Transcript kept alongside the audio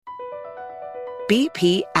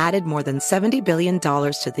BP added more than $70 billion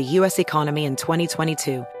to the U.S. economy in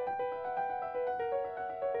 2022.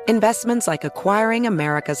 Investments like acquiring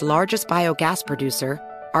America's largest biogas producer,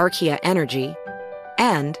 Archaea Energy,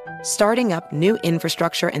 and starting up new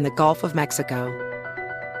infrastructure in the Gulf of Mexico.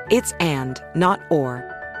 It's and, not or.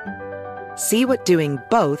 See what doing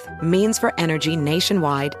both means for energy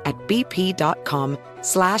nationwide at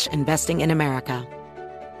bp.com/investing in America.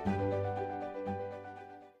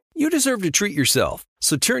 You deserve to treat yourself,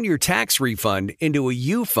 so turn your tax refund into a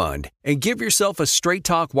U fund and give yourself a Straight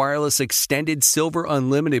Talk Wireless Extended Silver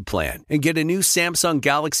Unlimited plan and get a new Samsung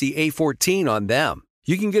Galaxy A14 on them.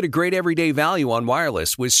 You can get a great everyday value on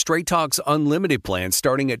wireless with Straight Talk's Unlimited plan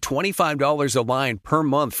starting at $25 a line per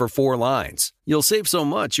month for 4 lines. You'll save so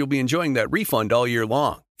much you'll be enjoying that refund all year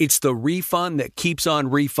long. It's the refund that keeps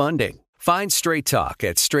on refunding. Find Straight Talk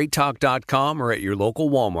at straighttalk.com or at your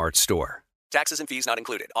local Walmart store. Taxes and fees not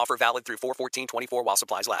included. Offer valid through 4/14/24 while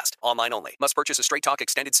supplies last. Online only. Must purchase a Straight Talk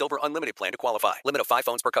Extended Silver Unlimited plan to qualify. Limit of 5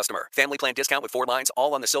 phones per customer. Family plan discount with 4 lines,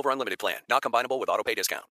 all on the Silver Unlimited plan. Not combinable with autopay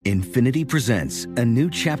discount. Infiniti presents a new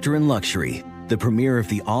chapter in luxury. The premiere of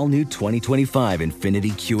the all-new 2025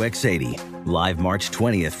 Infiniti QX80. Live March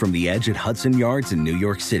 20th from the Edge at Hudson Yards in New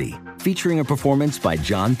York City. Featuring a performance by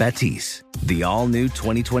John Batiste. The all-new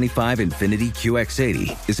 2025 Infiniti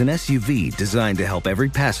QX80 is an SUV designed to help every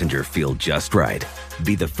passenger feel just right.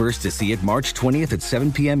 Be the first to see it March 20th at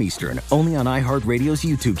 7 p.m. Eastern, only on iHeartRadio's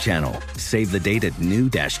YouTube channel. Save the date at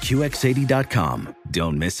new-QX80.com.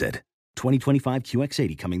 Don't miss it. 2025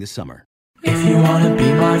 QX80 coming this summer. If you want to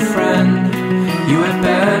be my friend, you had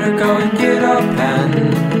better go and get a pen.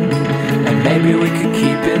 And maybe we could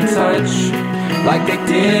keep in touch like they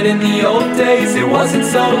did in the old days. It wasn't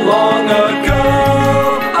so long ago.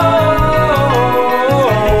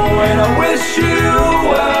 Oh, and I wish you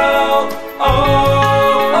well.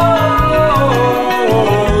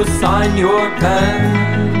 Oh, sign your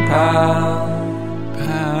pen, pal.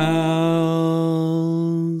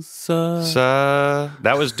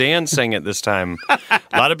 That was Dan sang it this time. A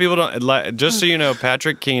lot of people don't. Just so you know,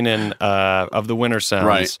 Patrick Keenan of the Winter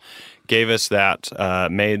Sounds gave us that,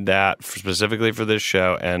 made that specifically for this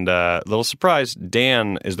show. And little surprise,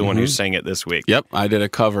 Dan is the one who sang it this week. Yep, I did a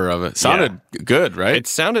cover of it. Sounded good, right? It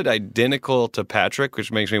sounded identical to Patrick, which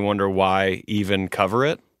makes me wonder why even cover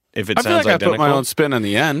it if it I feel sounds like identical. I put my own spin on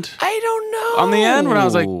the end. I don't know. On the end when I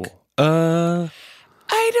was like,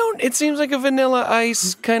 I don't. It seems like a Vanilla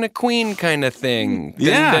Ice kind of Queen kind of thing.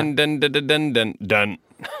 Yeah. Dun, dun, dun, dun, dun, dun, dun.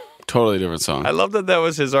 Totally different song. I love that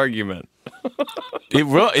was his argument. It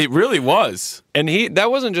really was. And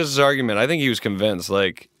that wasn't just his argument. I think he was convinced,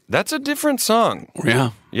 like, that's a different song. Yeah.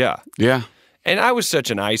 Yeah. Yeah. And I was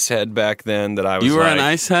such an ice head back then that I was You were like, an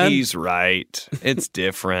ice head? He's right. It's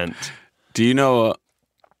different. Do you know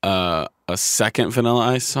a second Vanilla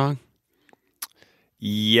Ice song?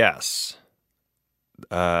 Yes.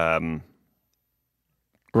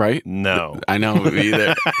 Right? No. I know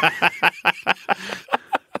either.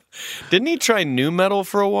 Didn't he try nu metal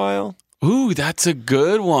for a while? Ooh, that's a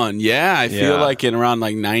good one. Yeah, I feel Yeah. like in around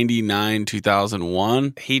like 99,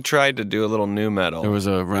 2001, He tried to do a little nu metal. there was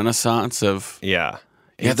a renaissance of Yeah.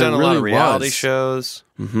 Yeah, He's there done a lot of really reality was. shows.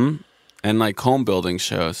 and like home building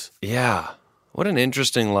shows. Yeah. What an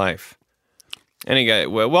interesting life. Anyway,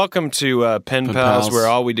 welcome to Pen Pals, Pals. where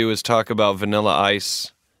all we do is talk about Vanilla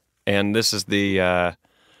Ice. And this is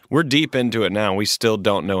we're deep into it now. We still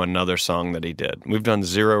don't know another song that he did. We've done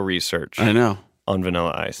zero research I know. on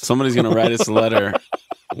Vanilla Ice. Somebody's going to write us a letter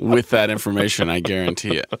with that information, I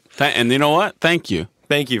guarantee it. And you know what? Thank you.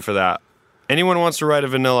 Thank you for that. Anyone wants to write a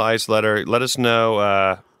Vanilla Ice letter, let us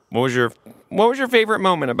know what was your favorite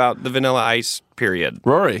moment about the Vanilla Ice period.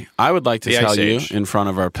 Rory, I would like to The tell Ice you Age. in front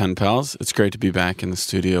of our pen pals, it's great to be back in the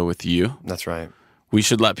studio with you. That's right. We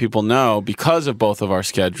should let people know, because of both of our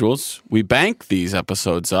schedules, we bank these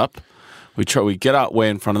episodes up. We get out way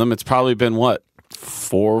in front of them. It's probably been, 4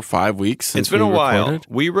 or 5 weeks since It's been a we while. recorded?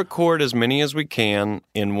 We record as many as we can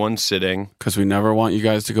in one sitting. Because we never want you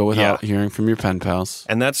guys to go without Yeah. hearing from your pen pals.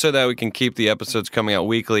 And that's so that we can keep the episodes coming out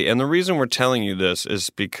weekly. And the reason we're telling you this is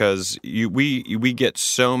because we get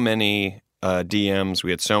so many DMs,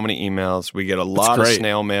 we get so many emails, we get a lot of great.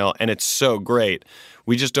 snail mail, and it's so great.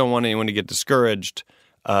 We just don't want anyone to get discouraged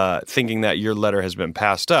thinking that your letter has been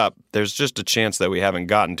passed up. There's just a chance that we haven't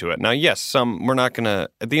gotten to it. Now, yes, we're not going to,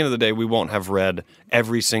 at the end of the day, we won't have read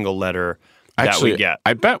every single letter that we get.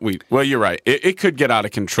 I bet well, you're right. It could get out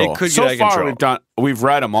of control. It could get so out of far, control. we've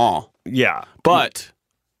read them all. Yeah. But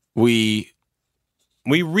we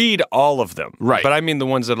We read all of them, right? But I mean the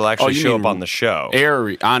ones that'll actually show up on the show,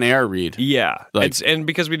 on air read. Yeah, and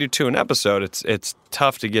because we do 2 an episode, it's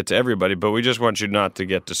tough to get to everybody. But we just want you not to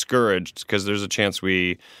get discouraged because there's a chance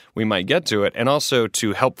we might get to it, and also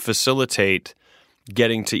to help facilitate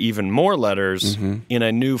getting to even more letters in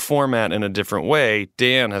a new format in a different way.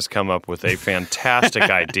 Dan has come up with a fantastic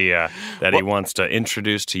idea that he wants to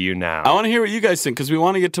introduce to you now. I want to hear what you guys think because we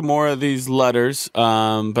want to get to more of these letters,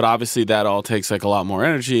 but obviously that all takes like a lot more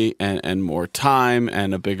energy and more time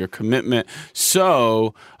and a bigger commitment.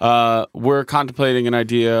 So we're contemplating an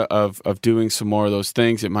idea of doing some more of those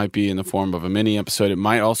things. It might be in the form of a mini episode. It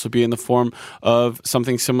might also be in the form of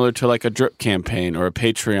something similar to like a drip campaign or a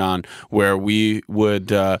Patreon where we would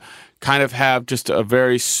kind of have just a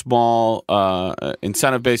very small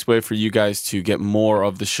incentive-based way for you guys to get more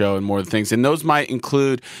of the show and more of the things. And those might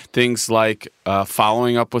include things like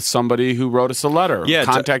following up with somebody who wrote us a letter,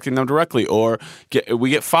 contacting them directly, or we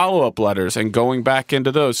get follow-up letters and going back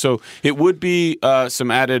into those. So it would be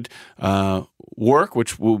some added work,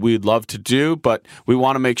 which we'd love to do, but we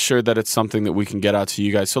want to make sure that it's something that we can get out to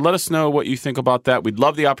you guys. So let us know what you think about that. We'd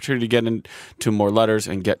love the opportunity to get into more letters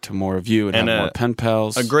and get to more of you and have more pen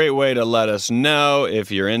pals. A great way to let us know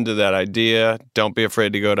if you're into that idea. Don't be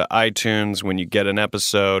afraid to go to iTunes when you get an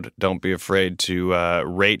episode. Don't be afraid to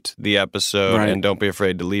rate the episode, and don't be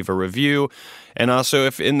afraid to leave a review. And also,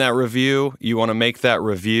 if in that review, you want to make that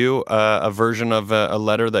review a version of a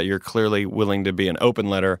letter that you're clearly willing to be an open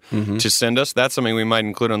letter to send us, that's something we might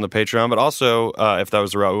include on the Patreon. But also, if that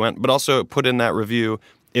was the route we went, but also put in that review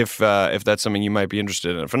if that's something you might be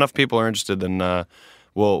interested in. If enough people are interested, then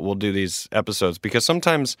we'll do these episodes. Because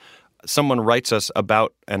sometimes someone writes us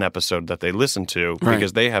about an episode that they listen to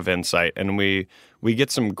because they have insight. And we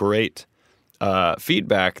get some great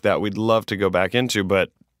feedback that we'd love to go back into,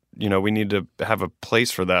 but we need to have a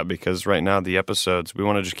place for that because right now the episodes, we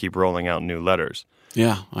want to just keep rolling out new letters.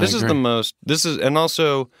 Yeah, this is the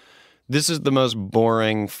most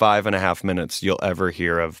boring 5.5 minutes you'll ever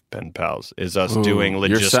hear of Pen Pals is us doing logistical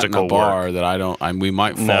you're setting a bar work. that we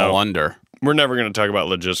might fall under. We're never going to talk about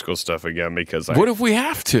logistical stuff again because what if we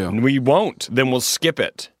have to? We won't. Then we'll skip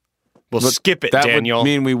it. Skip it, Daniel. That would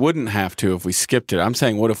mean we wouldn't have to if we skipped it. I'm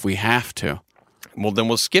saying, what if we have to? Well, then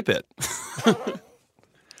we'll skip it.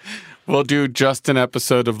 We'll do just an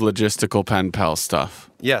episode of logistical pen pal stuff.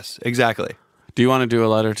 Yes, exactly. Do you want to do a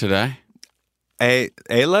letter today? A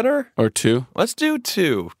letter? Or 2? Let's do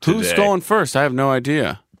 2 today. Who's going first? I have no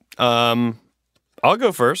idea. I'll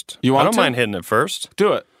go first. You want I don't mind hitting it first.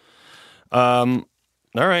 Do it. All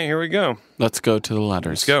right, here we go. Let's go to the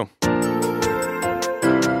letters. Let's go.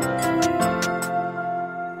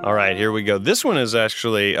 All right, here we go. This one is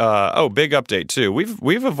actually big update too. We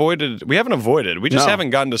haven't avoided. We just haven't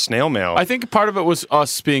gotten to snail mail. I think part of it was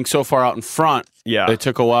us being so far out in front. Yeah, it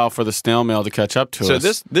took a while for the snail mail to catch up to us.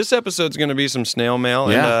 So this episode's going to be some snail mail,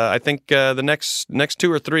 and I think the next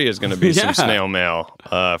 2 or 3 is going to be some snail mail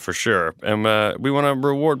for sure. And we want to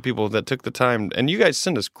reward people that took the time. And you guys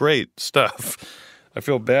send us great stuff. I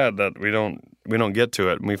feel bad that we don't get to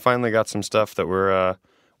it. And we finally got some stuff that we're.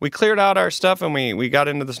 We cleared out our stuff and we got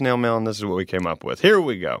into the snail mail, and this is what we came up with. Here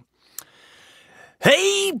we go.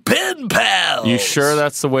 Hey, Pen Pals! You sure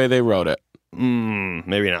that's the way they wrote it?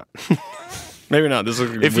 Maybe not. Maybe not. This is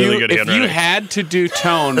really good handwriting. If you had to do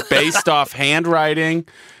tone based off handwriting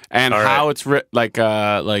and how it's written, like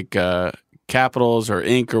capitals or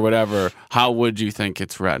ink or whatever, how would you think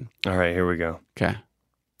it's read? All right, here we go. Okay.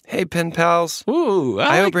 Hey, Pen Pals. Ooh,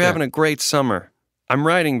 I hope you're having a great summer. I'm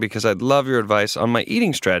writing because I'd love your advice on my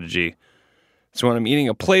eating strategy. So when I'm eating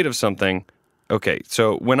a plate of something,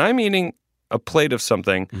 so when I'm eating a plate of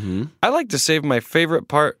something, I like to save my favorite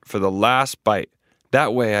part for the last bite.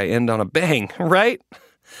 That way I end on a bang, right?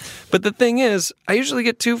 But the thing is, I usually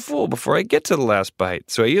get too full before I get to the last bite,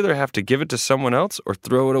 so I either have to give it to someone else or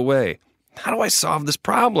throw it away. How do I solve this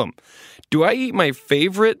problem? Do I eat my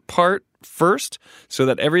favorite part first so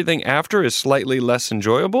that everything after is slightly less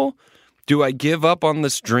enjoyable? Do I give up on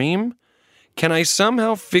this dream? Can I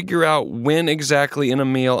somehow figure out when exactly in a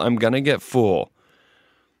meal I'm going to get full?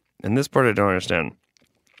 And this part I don't understand.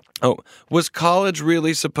 Oh, was college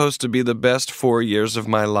really supposed to be the best 4 years of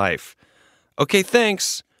my life? Okay,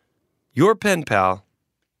 thanks. Your pen pal,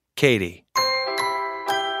 Katie.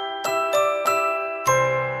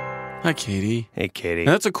 Hi, Katie. Hey, Katie. And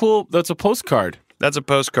that's a postcard. That's a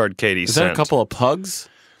postcard Katie sent. Is that a couple of pugs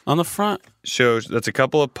on the front? Shows that's a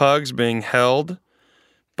couple of pugs being held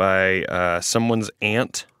by someone's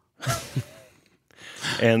aunt.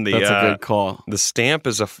 And That's a good call. The stamp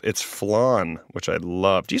it's flan, which I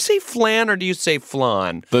love. Do you say flan or do you say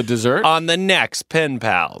flan? The dessert? On the next Pen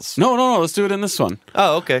Pals. No. Let's do it in this one.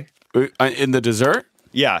 Oh, okay. In the dessert?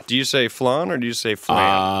 Yeah. Do you say flan or do you say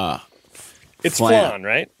flan? It's flan. flan,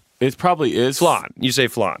 right? It probably is. Flan. You say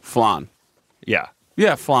flan. Flan. Yeah.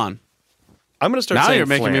 Yeah, flan. I'm going to start Now saying you're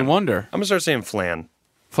making flan. me wonder. I'm going to start saying flan.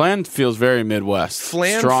 Flan feels very Midwest.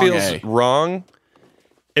 Flan Strong feels A. wrong.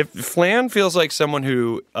 If flan feels like someone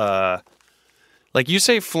who, like you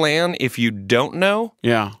say flan if you don't know,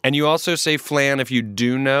 Yeah. and you also say flan if you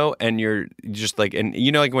do know, and you're just like, and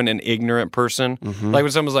you know, like when an ignorant person, like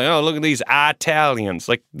when someone's like, oh, look at these Italians,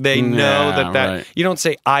 like they know Yeah, that right. you don't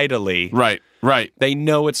say idly. Right. They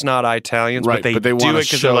know it's not Italians, Right, but but they do wanna it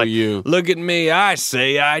because they're show like, you. look at me, I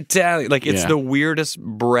say Italian. Like, it's Yeah. the weirdest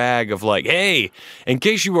brag of like, hey, in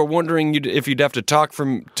case you were wondering if you'd have to talk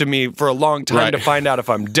to me for a long time Right. to find out if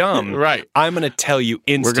I'm dumb, Right. I'm going to tell you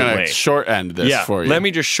We're instantly. going to short end this yeah, for you. let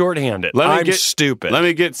me just shorthand it. I'm stupid. Let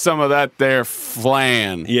me get some of that there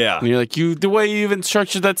flan. Yeah. And you're like, the way you even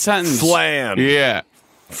structured that sentence. Flan. Yeah.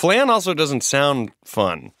 Flan also doesn't sound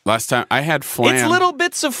fun. Last time I had flan. It's little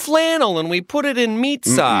bits of flannel and we put it in meat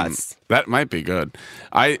sauce. That might be good.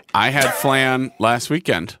 I had flan last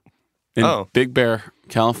weekend in Big Bear,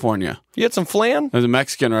 California. You had some flan? There's a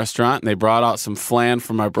Mexican restaurant, and they brought out some flan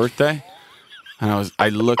for my birthday. And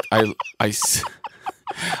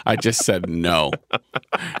I just said no.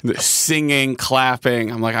 Singing,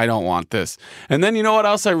 clapping. I'm like, I don't want this. And then you know what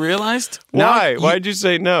else I realized? Why? Why'd you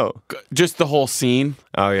say no? Just the whole scene.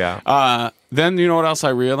 Oh, yeah. Then you know what else I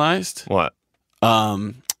realized? What?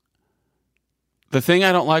 The thing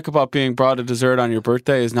I don't like about being brought a dessert on your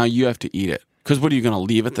birthday is now you have to eat it. Because what are you going to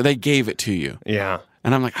leave it? They gave it to you. Yeah.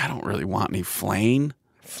 And I'm like, I don't really want any flan.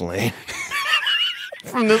 Flan.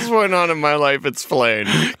 From this point on in my life, it's flan.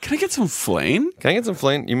 Can I get some flan? Can I get some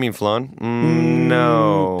flan? You mean flan?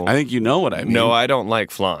 No. I think you know what I mean. No, I don't like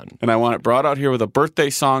flan. And I want it brought out here with a birthday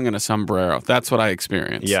song and a sombrero. That's what I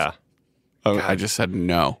experienced. Yeah. Oh, I just said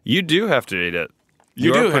no. You do have to eat it.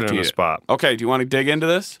 You do are have put to in eat a it. spot. Okay, do you want to dig into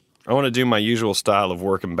this? I want to do my usual style of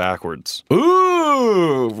working backwards.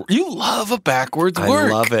 Ooh, you love a backwards work. I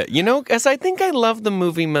love it. You know, as I think I love the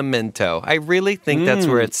movie Memento. I really think that's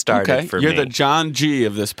where it started for me. You're the John G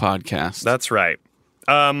of this podcast. That's right.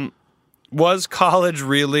 Was college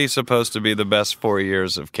really supposed to be the best 4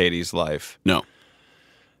 years of Katie's life? No.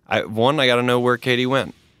 I got to know where Katie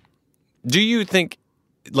went. Do you think,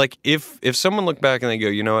 like, if someone looked back and they go,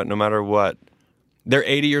 you know what, no matter what, they're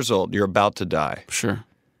 80 years old, you're about to die. Sure.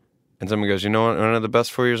 And someone goes, you know what, one of the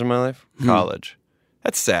best 4 years of my life? College.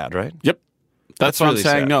 That's sad, right? Yep. That's what really I'm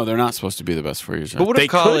saying. sad. No, they're not supposed to be the best 4 years. But what They if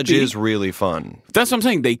college could be. is really fun? That's what I'm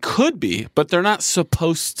saying. They could be, but they're not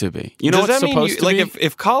supposed to be. You know Does what's that mean supposed to like be?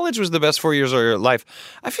 if college was the best 4 years of your life,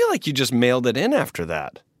 I feel like you just mailed it in after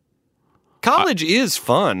that. College is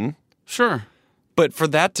fun, Sure. but for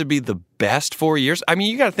that to be the best 4 years, I mean,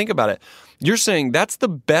 you got to think about it. You're saying that's the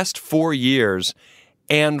best 4 years,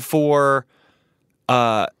 and for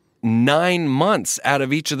 9 months out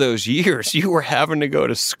of each of those years, you were having to go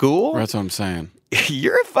to school? That's what I'm saying.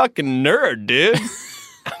 You're a fucking nerd, dude.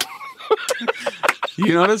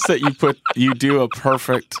 You notice that you do a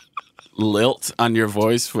perfect lilt on your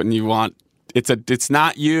voice when you want it's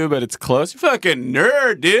not you, but it's close. You fucking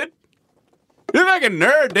nerd, dude. You're a fucking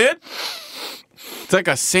nerd, dude. It's like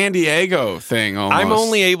a San Diego thing almost. I'm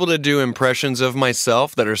only able to do impressions of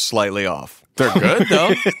myself that are slightly off. They're good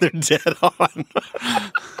though. They're dead on.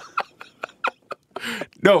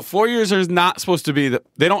 No, 4 years is not supposed to be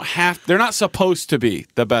they're not supposed to be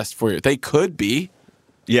the best 4 years. They could be.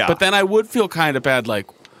 Yeah. But then I would feel kind of bad, like,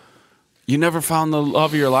 you never found the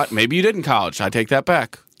love of your life. Maybe you did in college. I take that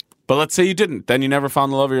back. But let's say you didn't. Then you never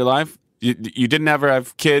found the love of your life. You didn't ever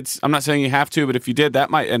have kids. I'm not saying you have to, but if you did,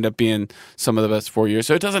 that might end up being some of the best 4 years.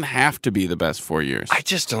 So it doesn't have to be the best 4 years. I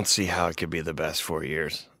just don't see how it could be the best 4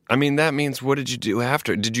 years. I mean, that means what did you do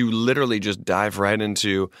after? Did you literally just dive right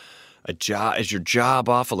into a job? Is your job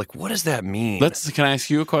off? Like, what does that mean? Can I ask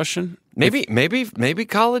you a question? Maybe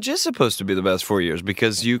college is supposed to be the best 4 years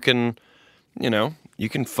because you can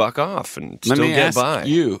fuck off and Let still me get ask by.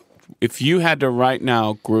 you, if you had to right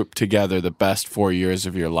now group together the best 4 years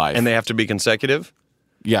of your life. And they have to be consecutive?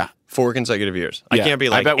 Yeah. 4 consecutive years. I Yeah. can't be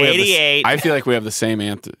like I bet we have 88. I feel like we have the same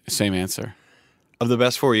answer. Of the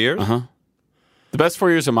best 4 years? Uh-huh. The best 4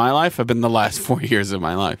 years of my life have been the last 4 years of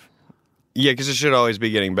my life. Yeah, because it should always be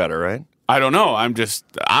getting better, right? I don't know. I'm just,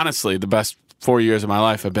 honestly, the best 4 years of my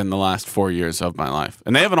life have been the last 4 years of my life.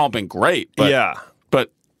 And they haven't all been great. But, yeah.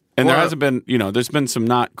 And there Well, hasn't been, there's been some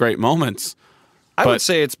not great moments. I would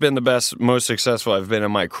say it's been the best, most successful I've been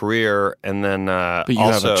in my career, and then but you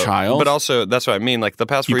have a child. But also, that's what I mean. Like the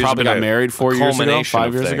past 4 years, probably got married 4 years ago,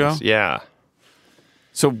 5 years ago. Yeah.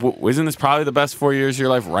 So isn't this probably the best 4 years of your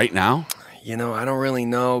life right now? You know, I don't really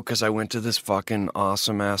know because I went to this fucking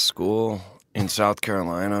awesome ass school in South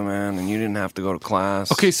Carolina, man, and you didn't have to go to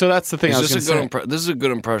class. Okay, so that's the thing. This is a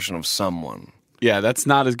good impression of someone. Yeah, that's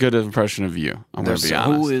not as good an impression of you. I'm going to be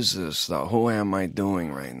honest. Who is this, though? Who am I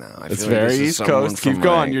doing right now? It's very East Coast. Keep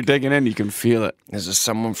going. You're digging in. You can feel it. Is this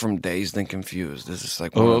someone from Dazed and Confused? Is this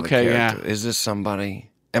like one of the characters? Is this somebody?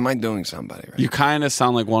 Am I doing somebody right You kind of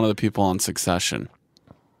sound like one of the people on Succession.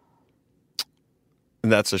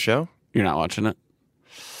 That's a show? You're not watching it?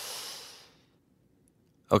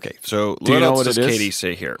 Okay, so do you know what does it is? Katie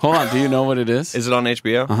say here? Hold on. Do you know what it is? Is it on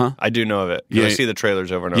HBO? Uh-huh. I do know of it. I see the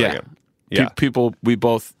trailers over and over again. Yeah. People we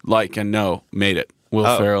both like and know made it. Will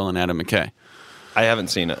Ferrell and Adam McKay. I haven't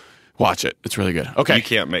seen it. Watch it. It's really good. Okay. You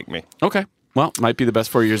can't make me. Okay. Well, might be the best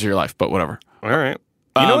 4 years of your life, but whatever. All right.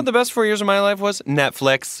 You know what the best 4 years of my life was?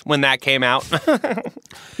 Netflix, when that came out.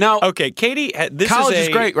 Now, okay, Katie, college is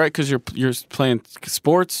great, right? Because you're playing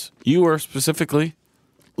sports. You were specifically.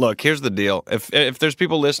 Look, here's the deal. If there's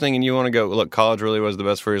people listening and you want to go, look, college really was the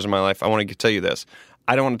best 4 years of my life, I want to tell you this.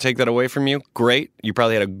 I don't want to take that away from you. Great. You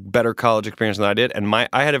probably had a better college experience than I did, and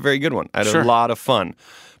I had a very good one. I had a lot of fun.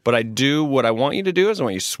 But what I want you to do is I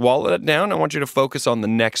want you to swallow it down. I want you to focus on the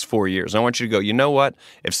next 4 years. I want you to go, you know what?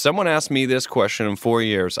 If someone asks me this question in 4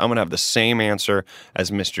 years, I'm going to have the same answer as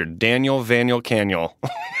Mr. Daniel Vaniel Caniel.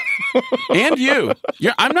 And you.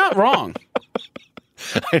 I'm not wrong.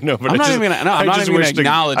 I know, but I'm not even going to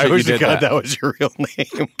acknowledge that you did that. That was your real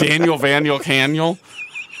name. Daniel Vaniel Caniel.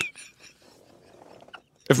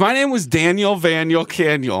 If my name was Daniel Vaniel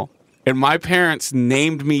Caniel, and my parents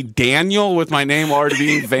named me Daniel with my name already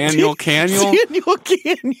being Vaniel Caniel, Daniel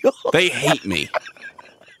Caniel, they hate me.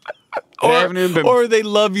 Or they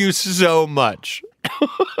love you so much.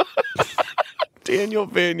 Daniel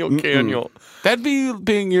Vaniel Caniel. That'd be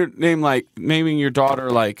being your name, like naming your daughter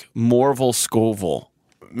like Morville Scoville.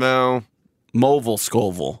 No. Moville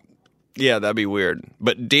Scoville. Yeah, that'd be weird.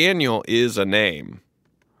 But Daniel is a name.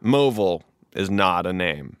 Moville is not a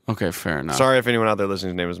name. Okay, fair enough. Sorry if anyone out there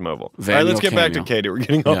listening's name is Moville. All Vaniel right, let's get back Caniel. to Katie. We're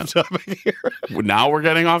getting off topic here. Now we're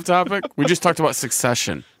getting off topic? We just talked about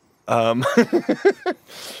Succession. I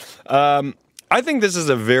think this is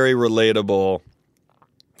a very relatable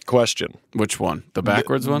question. Which one? The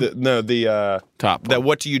backwards one? The top one. That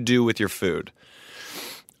what do you do with your food?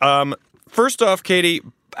 First off, Katie,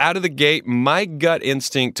 out of the gate, my gut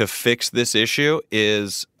instinct to fix this issue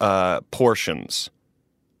is portions,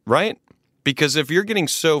 right? Because if you're getting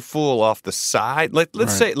so full off the side,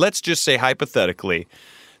 let's just say hypothetically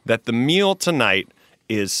that the meal tonight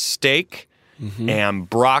is steak and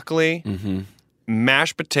broccoli,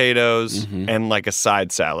 mashed potatoes, and like a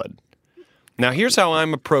side salad. Now, here's how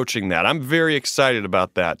I'm approaching that. I'm very excited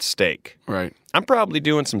about that steak. Right. I'm probably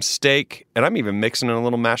doing some steak, and I'm even mixing in a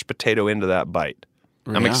little mashed potato into that bite.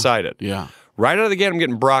 I'm excited. Yeah. Right out of the gate, I'm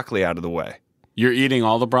getting broccoli out of the way. You're eating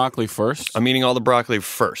all the broccoli first? I'm eating all the broccoli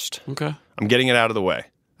first. Okay. I'm getting it out of the way.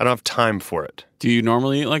 I don't have time for it. Do you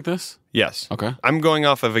normally eat like this? Yes. Okay. I'm going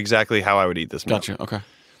off of exactly how I would eat this meal. Gotcha. Okay.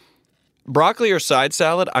 Broccoli or side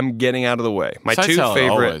salad, I'm getting out of the way. My two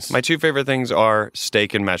favorite things are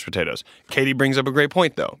steak and mashed potatoes. Katie brings up a great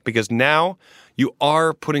point, though, because now you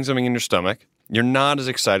are putting something in your stomach. You're not as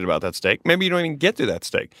excited about that steak. Maybe you don't even get through that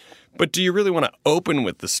steak. But do you really want to open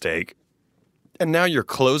with the steak? And now your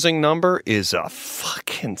closing number is a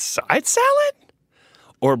fucking side salad?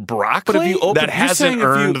 Or broccoli but if you open, that hasn't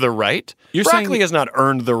earned the right? Broccoli has not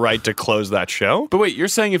earned the right to close that show. But wait, you're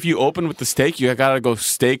saying if you open with the steak, you got to go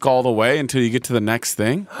steak all the way until you get to the next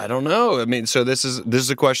thing? I don't know. I mean, so this is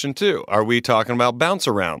a question too. Are we talking about bounce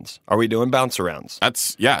arounds? Are we doing bounce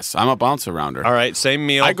arounds? Yes, I'm a bounce arounder. All right, same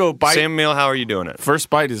meal. I go bite. Same meal. How are you doing it?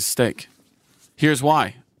 First bite is steak. Here's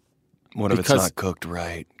why. What if it's not cooked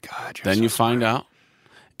right? God, then you find out.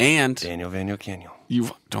 And Daniel Vaniel Caniel.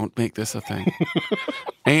 You don't make this a thing.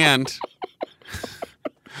 And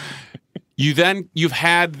you've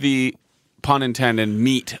had the, pun intended,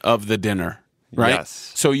 meat of the dinner, right?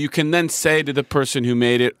 Yes. So you can then say to the person who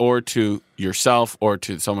made it, or to yourself, or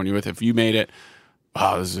to someone you're with, if you made it,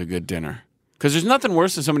 oh, this is a good dinner. Because there's nothing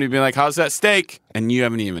worse than somebody being like, how's that steak? And you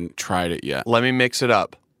haven't even tried it yet. Let me mix it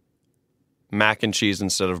up. Mac and cheese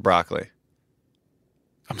instead of broccoli.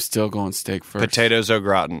 I'm still going steak first. Potatoes au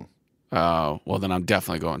gratin. Oh, well, then I'm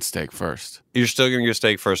definitely going steak first. You're still going to go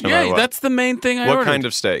steak first no matter what? Yeah, that's the main thing I ordered. What kind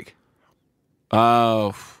of steak?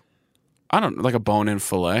 I don't know, like a bone-in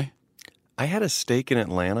filet. I had a steak in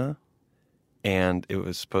Atlanta. and it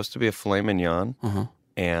was supposed to be a filet mignon, Uh-huh.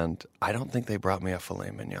 and I don't think they brought me a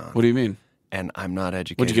filet mignon. What do you mean? And I'm not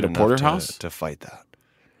educated Would you get a enough porterhouse? to fight that.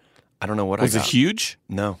 I don't know what Was I it got. huge?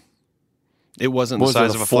 No. It wasn't Was the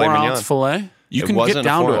size it of a a filet 4 mignon. ounce filet? You It can wasn't get a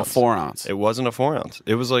down to 4 a ounce. 4 ounce. It wasn't a 4 ounce.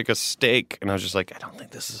 It was like a steak, and I was just like, I don't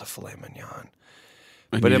think this is a filet mignon.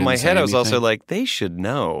 And But you in my didn't say head, I was also anything? like, they should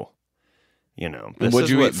know. You know, And this what'd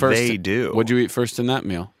is you what eat first? they do. What'd you eat first in that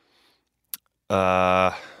meal?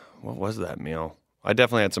 What was that meal? I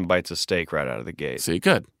definitely had some bites of steak right out of the gate. See,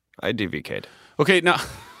 good. I DVK'd. Okay, now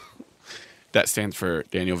that stands for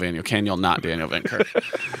Daniel Van Caniel, not Daniel Van Kirk.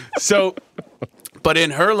 So, but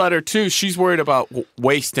in her letter too, she's worried about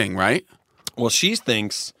wasting, right? Well, she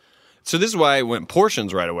thinks. So this is why I went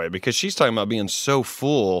portions right away, because she's talking about being so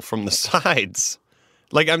full from the sides.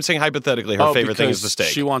 Like I'm saying, hypothetically, her favorite thing is the steak.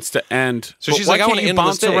 She wants to end. So But she's why like, I can't wanna you end the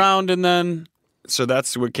bounce steak? around and then. So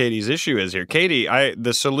that's what Katie's issue is here. Katie,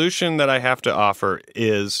 the solution that I have to offer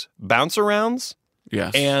is bounce arounds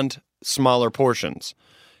Yes. and smaller portions,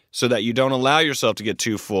 so that you don't allow yourself to get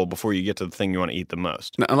too full before you get to the thing you want to eat the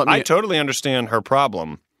most. Now, let me- I totally understand her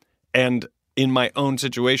problem, and in my own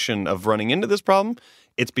situation of running into this problem,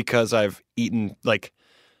 it's because I've eaten, like,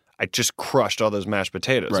 I just crushed all those mashed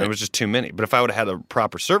potatoes. Right. It was just too many. But if I would have had a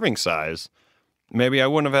proper serving size, maybe I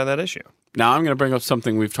wouldn't have had that issue. Now I'm going to bring up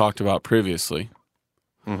something we've talked about previously,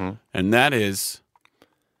 Mm-hmm. and that is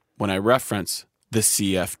when I reference the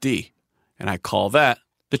CFD, and I call that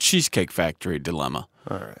the Cheesecake Factory dilemma.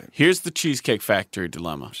 All right. Here's the Cheesecake Factory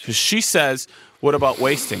dilemma. 'Cause she says, "What about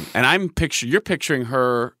wasting?" And you're picturing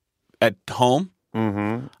her at home.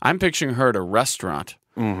 Mm-hmm. I'm picturing her at a restaurant,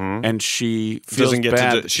 Mm-hmm. and she feels Doesn't get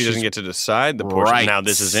bad. to she doesn't get to decide the portion. Right. Now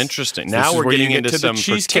this is interesting. This Now is we're where you getting get into to some the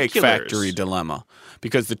Cheesecake particulars. Factory dilemma,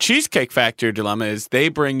 because the Cheesecake Factory dilemma is they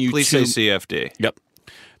bring you Please say CFD. Yep,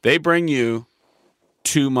 they bring you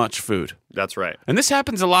too much food, That's right. and this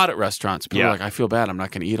happens a lot at restaurants. People Yeah. are like, "I feel bad. I'm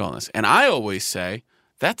not going to eat all this," and I always say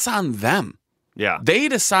that's on them. Yeah. They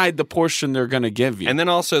decide the portion they're going to give you. And then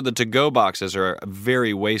also the to-go boxes are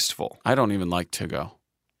very wasteful. I don't even like to go.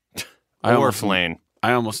 Or Flane.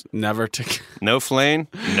 I almost never to. No Flane,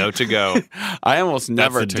 no to-go. I almost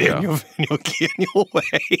never That's to the go. Daniel Daniel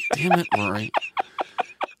way. Damn it, Rory.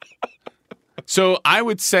 So I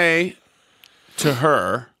would say to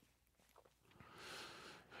her,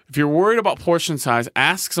 if you're worried about portion size,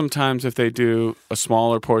 ask sometimes if they do a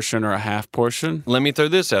smaller portion or a half portion. Let me throw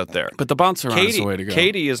this out there. But the bounce around is the way to go.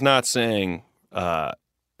 Katie is not saying,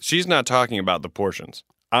 she's not talking about the portions.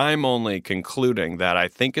 I'm only concluding that I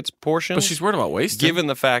think it's portions. But she's worried about wasting. given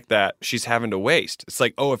the fact that she's having to waste. It's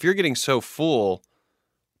like, oh, if you're getting so full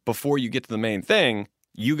before you get to the main thing,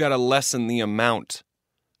 you got to lessen the amount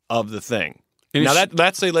of the thing. And Now, it's-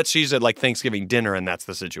 let's say she's at like Thanksgiving dinner and that's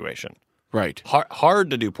the situation. Right. Hard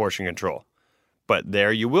to do portion control. But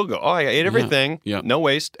there you will go. Oh, I ate everything, yeah. no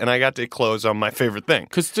waste, and I got to close on my favorite thing.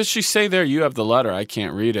 Because does she say there, you have the letter, I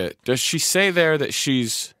can't read it. Does she say there that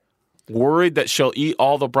she's worried that she'll eat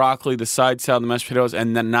all the broccoli, the side salad, the mashed potatoes,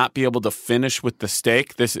 and then not be able to finish with the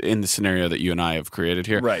steak? This in the scenario that you and I have created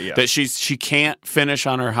here. Right, yeah. That she can't finish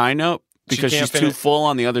on her high note because can't she's too full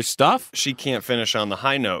on the other stuff? She can't finish on the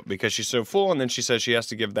high note because she's so full, and then she says she has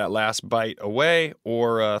to give that last bite away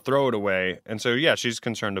or throw it away. And so, yeah, she's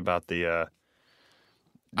concerned about the...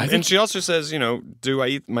 and she also says, do I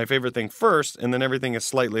eat my favorite thing first, and then everything is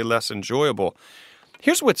slightly less enjoyable?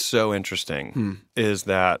 Here's what's so interesting is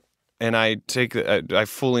that, and I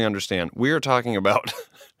fully understand, we are talking about...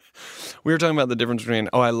 We were talking about the difference between,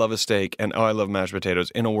 I love a steak and, I love mashed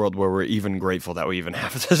potatoes in a world where we're even grateful that we even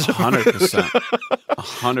have this. 100%.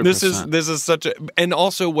 100%. This is such a, and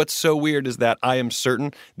also what's so weird is that I am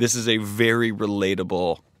certain this is a very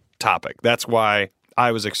relatable topic. That's why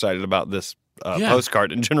I was excited about this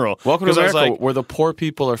postcard in general. Welcome to 'Cause I was America, like, where the poor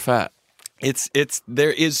people are fat.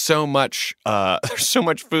 there is so much there's so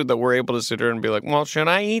much food that we're able to sit here and be like, well, should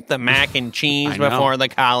I eat the mac and cheese I know. before the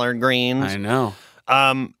collard greens? I know.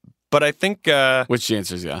 But I think Which the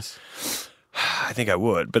answer is yes. I think I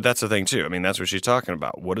would, but that's the thing too. I mean, that's what she's talking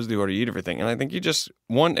about. What is the order you eat everything? And I think you just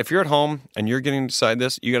if you're at home and you're getting to decide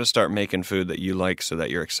this, you got to start making food that you like so that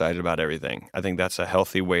you're excited about everything. I think that's a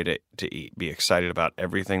healthy way to eat. Be excited about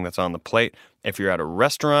everything that's on the plate. If you're at a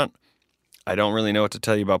restaurant, I don't really know what to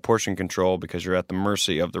tell you about portion control because you're at the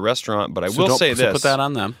mercy of the restaurant. But I will say this: put that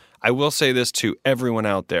on them. I will say this to everyone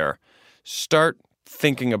out there: start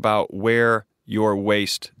thinking about where your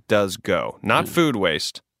waste does go, not food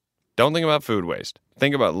waste. Don't think about food waste.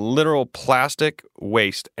 Think about literal plastic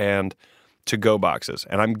waste and to-go boxes.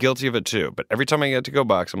 And I'm guilty of it too. But every time I get a to-go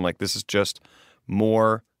box, I'm like, this is just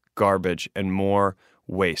more garbage and more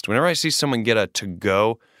waste. Whenever I see someone get a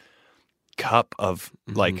to-go cup of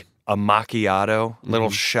like a macchiato, little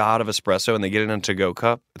shot of espresso, and they get it in a to-go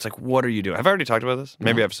cup. It's like, what are you doing? Have I already talked about this?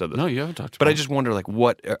 Maybe I've said this. No, you haven't talked about it. But I just wonder, like,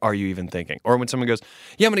 what are you even thinking? Or when someone goes,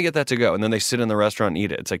 yeah, I'm going to get that to go, and then they sit in the restaurant and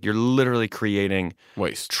eat it. It's like you're literally creating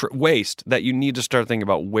waste that you need to start thinking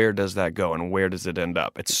about where does that go and where does it end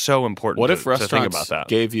up. It's so important to think about that.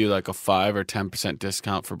 Gave you like a 5 or 10%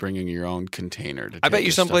 discount for bringing your own container to I bet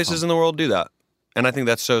you some places in the world do that. And I think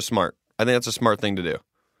that's so smart. I think that's a smart thing to do.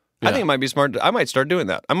 Yeah. I think it might be smart. I might start doing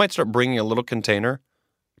that. I might start bringing a little container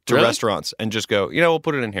to restaurants and just go, we'll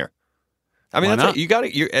put it in here. I mean, that's you got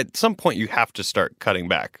to. At some point, you have to start cutting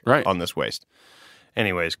back on this waste.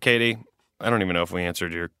 Anyways, Katie, I don't even know if we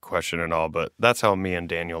answered your question at all, but that's how me and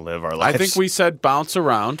Daniel live our lives. I think we said bounce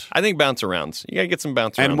around. I think bounce arounds. You got to get some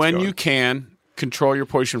bounce arounds. And when going. you can, control your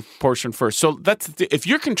portion first. So if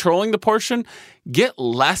you're controlling the portion, get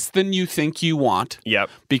less than you think you want.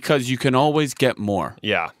 Yep. Because you can always get more.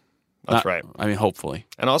 Yeah. That's right. I mean, hopefully.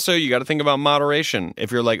 And also, you got to think about moderation.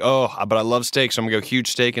 If you're like, oh, but I love steak, so I'm going to go huge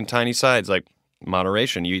steak and tiny sides. Like,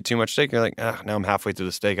 moderation. You eat too much steak, you're like, now I'm halfway through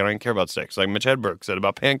the steak. I don't even care about steaks. Like Mitch Hedberg said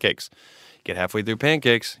about pancakes. Get halfway through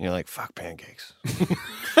pancakes, and you're like, fuck pancakes.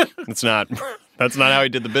 That's not how he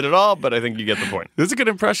did the bit at all, but I think you get the point. This is a good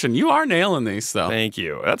impression. You are nailing these, though. Thank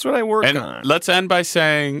you. That's what I work on. Let's end by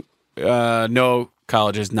saying, no,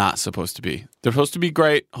 college is not supposed to be. They're supposed to be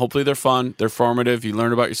great. Hopefully they're fun. They're formative. You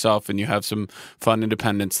learn about yourself, and you have some fun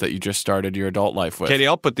independence that you just started your adult life with. Katie,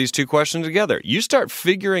 I'll put these two questions together. You start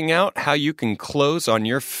figuring out how you can close on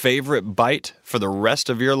your favorite bite for the rest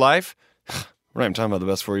of your life. We're not even talking about the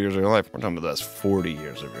best 4 years of your life. We're talking about the best 40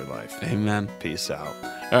 years of your life. Amen. Peace out.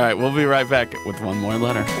 All right, we'll be right back with one more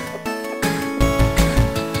letter.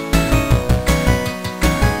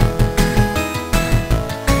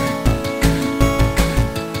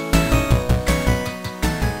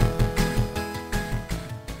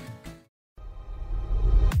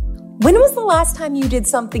 When was the last time you did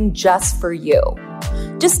something just for you?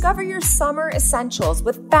 Discover your summer essentials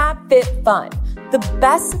with FabFitFun, the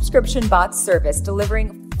best subscription box service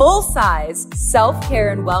delivering full-size self-care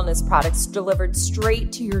and wellness products delivered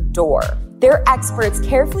straight to your door. Their experts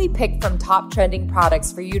carefully pick from top trending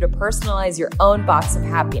products for you to personalize your own box of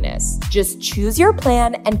happiness. Just choose your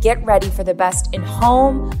plan and get ready for the best in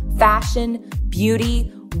home, fashion,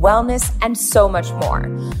 beauty, wellness, and so much more.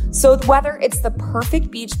 So whether it's the perfect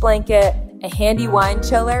beach blanket, a handy wine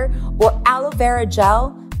chiller, or aloe vera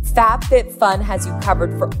gel, FabFitFun has you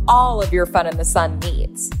covered for all of your fun in the sun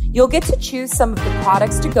needs. You'll get to choose some of the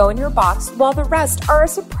products to go in your box while the rest are a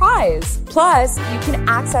surprise. Plus, you can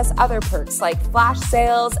access other perks like flash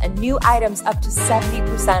sales and new items up to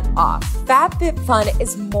 70% off. FabFitFun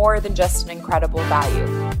is more than just an incredible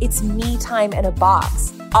value. It's me time in a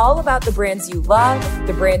box. All about the brands you love,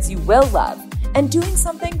 the brands you will love, and doing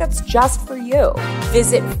something that's just for you.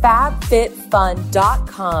 Visit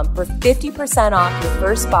FabFitFun.com for 50% off your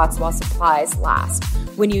first box while supplies last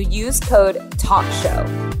when you use code TALKSHOW.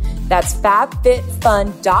 That's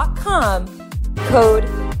FabFitFun.com, code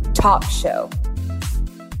TALKSHOW.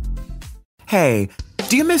 Hey,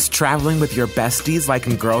 do you miss traveling with your besties like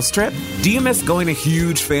in Girls Trip? Do you miss going to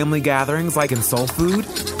huge family gatherings like in Soul Food?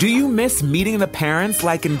 Do you miss meeting the parents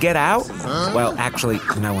like in Get Out? Well, actually,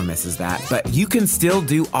 no one misses that. But you can still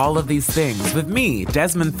do all of these things with me,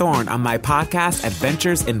 Desmond Thorne, on my podcast,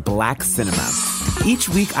 Adventures in Black Cinema. Each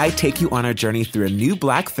week, I take you on a journey through a new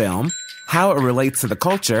Black film, how it relates to the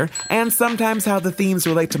culture, and sometimes how the themes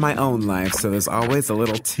relate to my own life, so there's always a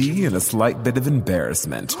little tea and a slight bit of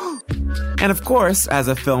embarrassment. And of course, as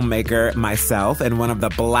a filmmaker myself and one of the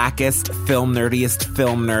blackest, nerdiest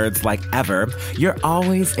film nerds like ever, you're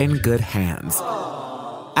always in good hands.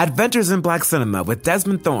 Adventures in Black Cinema with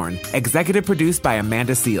Desmond Thorne, executive produced by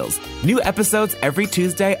Amanda Seales. New episodes every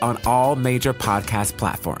Tuesday on all major podcast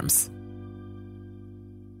platforms.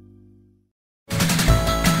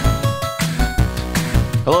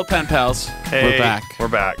 Hello, pen pals. Hey, we're back. We're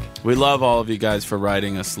back. We love all of you guys for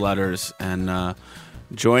writing us letters and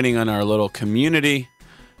joining on our little community.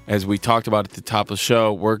 As we talked about at the top of the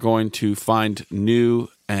show, we're going to find new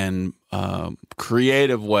and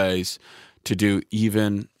creative ways to do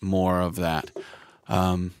even more of that.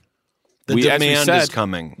 The demand is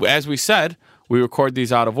coming. As we said, we record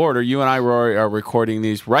these out of order. You and I, Rory, are recording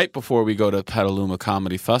these right before we go to Petaluma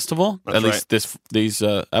Comedy Festival. That's at least these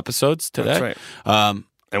episodes today. That's right.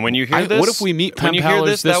 And when you hear this, what if we meet pen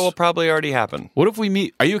pallers that will probably already happen. What if we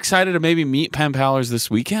meet? Are you excited to maybe meet pen pallers this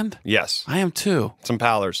weekend? Yes, I am too. Some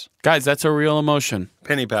pallers, guys. That's a real emotion.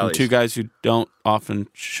 Penny pallers. Two guys who don't often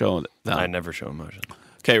show them. I never show emotion.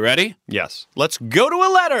 Okay, ready? Yes. Let's go to a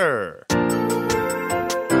letter.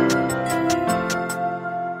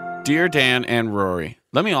 Dear Dan and Rory,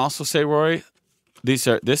 let me also say, Rory, this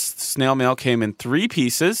snail mail came in 3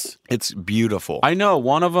 pieces. It's beautiful. I know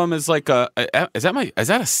one of them is like is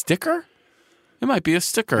that a sticker? It might be a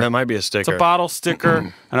sticker. That might be a sticker. It's a bottle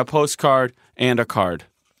sticker and a postcard and a card,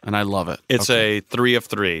 and I love it. It's a 3 of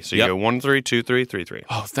 3, so you go 1, 3, 2, 3, 3, 3.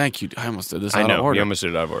 Oh, thank you. I almost did this I out know of order. you almost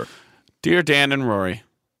did it out of order. Dear Dan and Rory,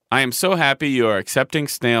 I am so happy you are accepting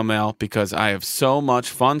snail mail because I have so much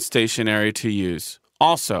fun stationery to use.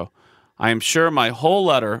 Also, I am sure my whole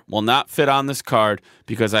letter will not fit on this card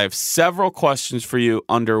because I have several questions for you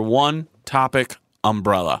under one topic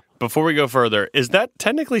umbrella. Before we go further, is that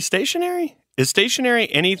technically stationery? Is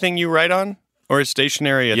stationery anything you write on? Or is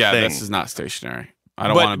stationery a thing? Yeah, this is not stationary. I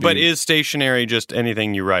don't want to be... But is stationery just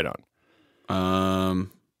anything you write on?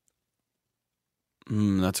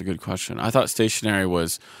 That's a good question. I thought stationery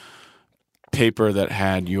was paper that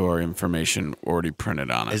had your information already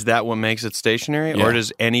printed on it. Is that what makes it stationary? Yeah. Or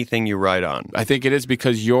does anything you write on? I think it is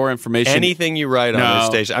because your information... Anything you write on is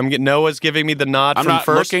stationary. Noah's giving me the nod I'm from not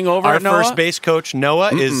first. looking over Our at Noah. first base coach,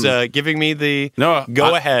 Noah, is giving me the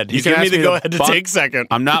go-ahead. He's giving me the go-ahead to take second.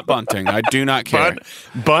 I'm not bunting. I do not care.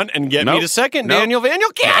 Bunt and get me to second, Daniel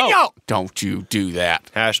Canio. No. Don't you do that.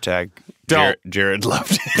 Hashtag Don't. Jared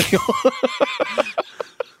loved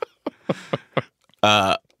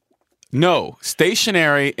No,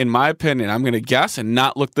 stationary, in my opinion, I'm going to guess and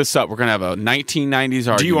not look this up. We're going to have a 1990s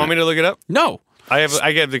argument. Do you want me to look it up? No. I have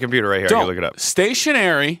the computer right here. I can look it up.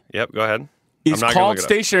 Stationary Yep, go ahead. is called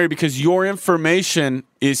stationary because your information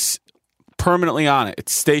is permanently on it.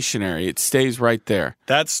 It's stationary. It stays right there.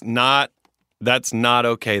 That's not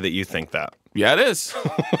okay that you think that. Yeah, it is.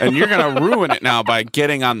 And you're going to ruin it now by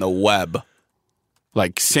getting on the web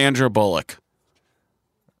like Sandra Bullock.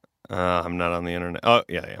 I'm not on the internet. Oh,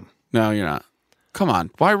 yeah, I am. No, you're not. Come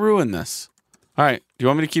on. Why ruin this? All right. Do you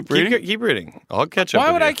want me to keep reading? Keep reading. I'll catch up Why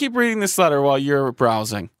with would you. I keep reading this letter while you're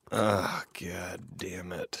browsing? Oh, God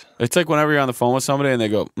damn it. It's like whenever you're on the phone with somebody and they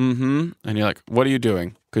go, and you're like, what are you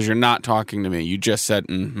doing? Because you're not talking to me. You just said,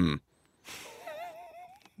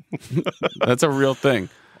 That's a real thing.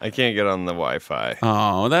 I can't get on the Wi-Fi.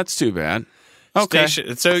 Oh, that's too bad. Okay.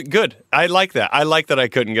 So good. I like that. I like that I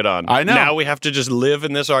couldn't get on. I know. Now we have to just live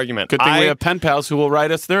in this argument. Good thing we have pen pals who will write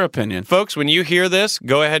us their opinion. Folks, when you hear this,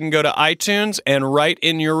 go ahead and go to iTunes and write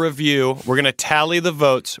in your review. We're going to tally the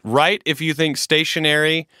votes. Write if you think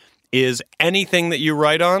stationary is anything that you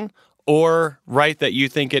write on, or write that you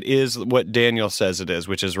think it is what Daniel says it is,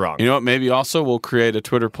 which is wrong. You know what? Maybe also we'll create a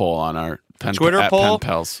Twitter poll on our pen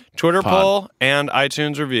pals. Twitter poll and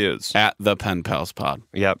iTunes reviews. At the Pen Pals Pod.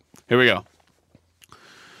 Yep. Here we go.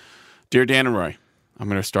 Dear Dan and Roy, I'm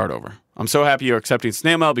going to start over. I'm so happy you're accepting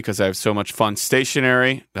snail mail because I have so much fun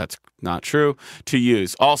stationery, that's not true, to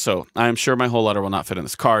use. Also, I am sure my whole letter will not fit in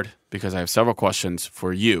this card because I have several questions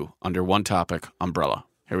for you under one topic umbrella.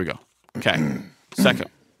 Here we go. Okay. Second.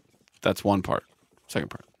 That's one part. Second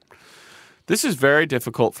part. This is very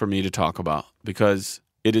difficult for me to talk about because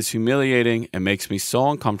it is humiliating and makes me so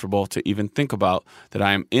uncomfortable to even think about that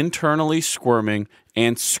I am internally squirming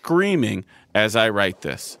and screaming as I write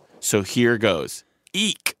this. So here goes.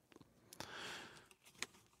 Eek.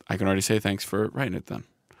 I can already say thanks for writing it then.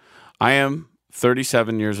 I am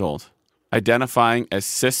 37 years old, identifying as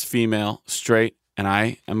cis female, straight, and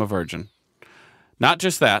I am a virgin. Not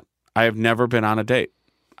just that, I have never been on a date.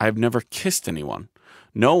 I have never kissed anyone.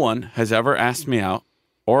 No one has ever asked me out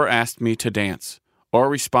or asked me to dance or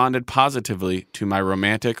responded positively to my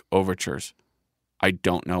romantic overtures. I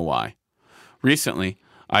don't know why. Recently,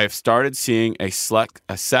 I have started seeing a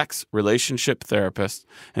sex relationship therapist,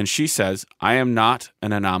 and she says I am not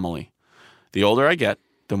an anomaly. The older I get,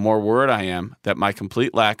 the more worried I am that my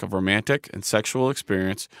complete lack of romantic and sexual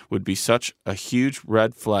experience would be such a huge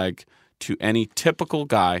red flag to any typical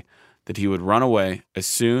guy that he would run away as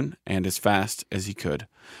soon and as fast as he could.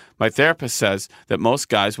 My therapist says that most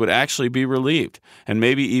guys would actually be relieved and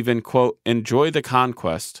maybe even, quote, enjoy the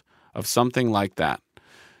conquest of something like that.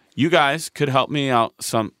 You guys could help me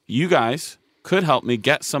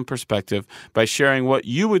get some perspective by sharing what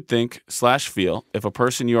you would think / feel if a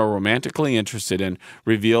person you are romantically interested in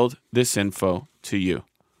revealed this info to you.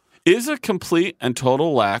 Is a complete and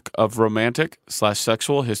total lack of romantic /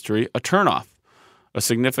 sexual history a turnoff? A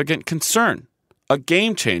significant concern? A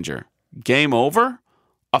game changer? Game over?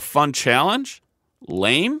 A fun challenge?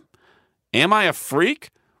 Lame? Am I a freak?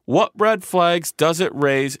 What red flags does it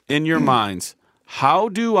raise in your minds? How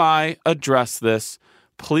do I address this?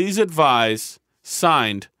 Please advise.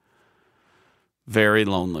 Signed, Very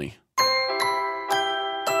Lonely.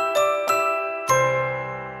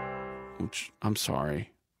 Which, I'm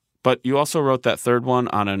sorry. But you also wrote that third one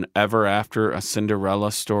on an Ever After a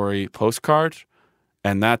Cinderella Story postcard,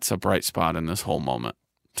 and that's a bright spot in this whole moment.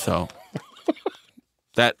 So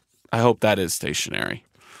that I hope that is stationary.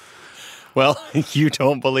 Well, you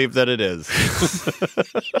don't believe that it is.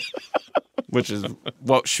 Which is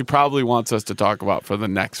what she probably wants us to talk about for the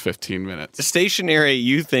next 15 minutes. Stationary,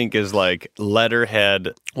 you think, is like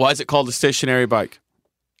letterhead. Why is it called a stationary bike?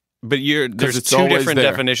 But there's it's two always different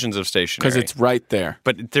there. definitions of stationary. Because it's right there.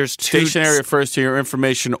 But there's two. Stationary refers to your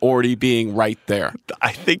information already being right there.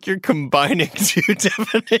 I think you're combining two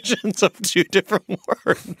definitions of two different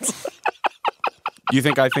words. You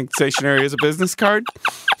think I think stationary is a business card?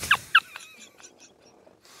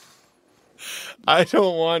 I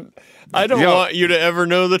don't want you to ever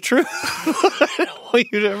know the truth. I don't want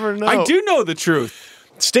you to ever know. I do know the truth.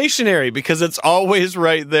 Stationary, because it's always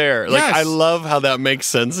right there. Like, Yes. I love how that makes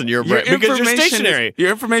sense in your brain. Because you're stationary. Your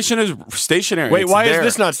information is stationary. Wait, It's why there. is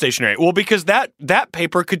this not stationary? Well, because that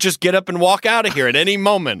paper could just get up and walk out of here at any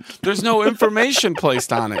moment. There's no information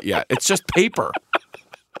placed on it yet. It's just paper.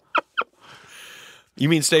 You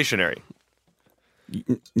mean stationary?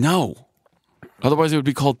 No. Otherwise, it would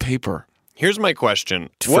be called paper. Here's my question.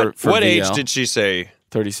 For What age VL? did she say?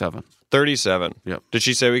 37. 37. Yep. Did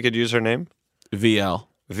she say we could use her name? VL.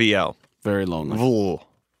 VL. Very lonely.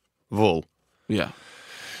 Vul. Yeah.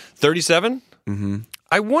 37? Mm-hmm.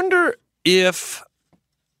 I wonder if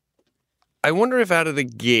out of the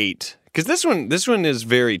gate, because this one is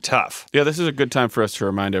very tough. Yeah, this is a good time for us to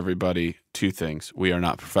remind everybody two things. We are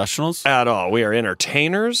not professionals. At all. We are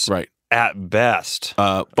entertainers. Right. At best.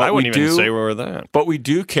 But I wouldn't we even do, say we're that. But we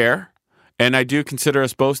do care. And I do consider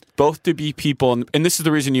us both to be people, and this is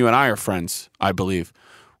the reason you and I are friends, I believe.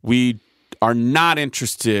 We are not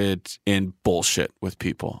interested in bullshit with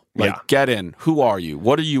people. Like, get in. Who are you?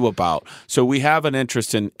 What are you about? So we have an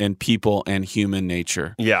interest in people and human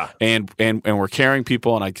nature. Yeah. And we're caring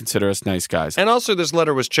people, and I consider us nice guys. And also this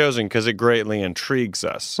letter was chosen because it greatly intrigues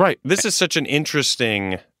us. Right. This is such an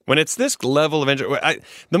interesting... When it's this level of interest,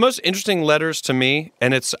 the most interesting letters to me,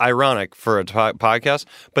 and it's ironic for a podcast,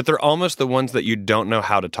 but they're almost the ones that you don't know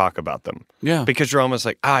how to talk about them. Yeah. Because you're almost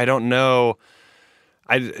like, I don't know.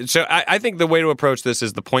 So I think the way to approach this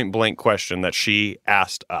is the point blank question that she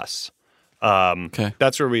asked us. Okay.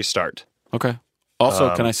 That's where we start. Okay.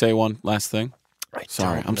 Also, can I say one last thing? I'm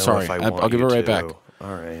sorry. I'll give it right back.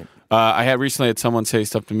 All right. I had recently had someone say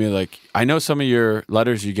stuff to me like, I know some of your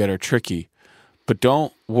letters you get are tricky, but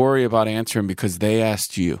don't worry about answering because they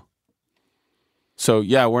asked you. So,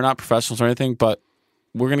 yeah, we're not professionals or anything, but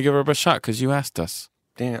we're going to give it a shot because you asked us.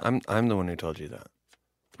 Dan, I'm the one who told you that.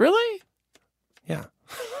 Really? Yeah.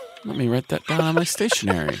 Let me write that down on my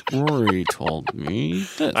stationery. Rory told me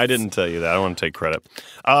this. I didn't tell you that. I want to take credit.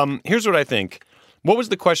 Here's what I think. What was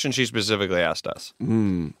the question she specifically asked us?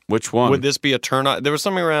 Which one? Would this be a turn on? There was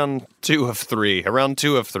something around 2 of 3. Around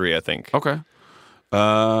 2 of 3, I think. Okay.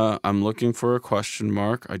 I'm looking for a question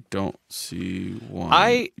mark. I don't see one.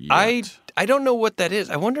 I don't know what that is.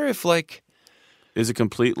 I wonder if is a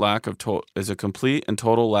complete and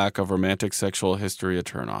total lack of romantic sexual history a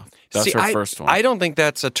turnoff? That's her first one. I don't think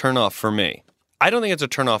that's a turnoff for me. I don't think it's a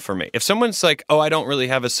turnoff for me. If someone's like, "Oh, I don't really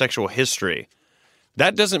have a sexual history,"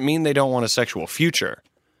 that doesn't mean they don't want a sexual future.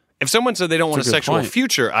 If someone said they don't want a sexual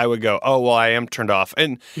future, I would go, "Oh, well, I am turned off,"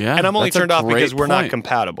 and I'm only turned off because we're not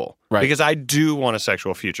compatible. Right. Because I do want a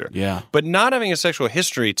sexual future. Yeah. But not having a sexual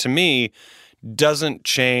history to me doesn't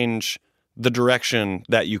change the direction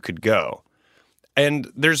that you could go.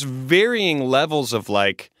 And there's varying levels of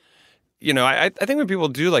I think when people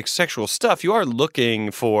do sexual stuff, you are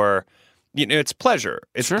looking for, it's pleasure.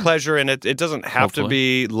 It's pleasure, and it doesn't have to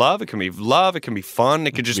be love. It can be love. It can be fun.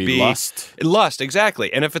 It could just be lust. Lust,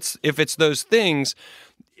 exactly. And if it's those things,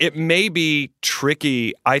 it may be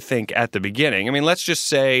tricky, I think, at the beginning. I mean, let's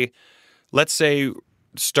say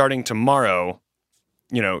starting tomorrow,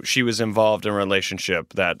 she was involved in a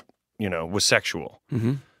relationship that, was sexual.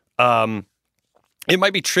 Mm-hmm. It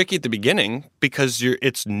might be tricky at the beginning because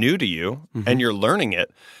it's new to you and you're learning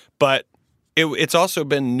it, but it's also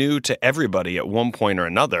been new to everybody at one point or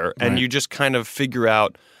another, and you just kind of figure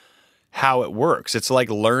out how it works. It's like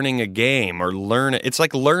learning a game or it's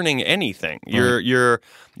like learning anything. You're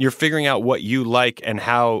figuring out what you like and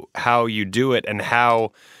how you do it and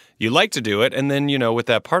how you like to do it, and then with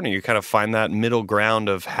that partner you kind of find that middle ground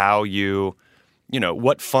of how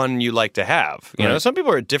what fun you like to have. Some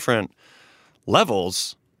people are at different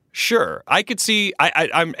levels. Sure, I could see.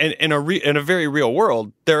 I'm in a very real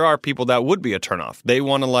world. There are people that would be a turnoff. They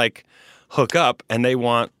want to hook up, and they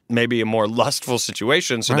want maybe a more lustful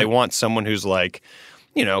situation. So they want someone who's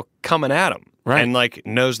coming at them and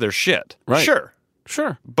knows their shit. Right. Sure,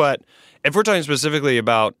 Sure. But if we're talking specifically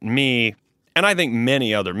about me, and I think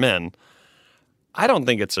many other men, I don't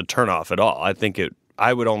think it's a turnoff at all. I think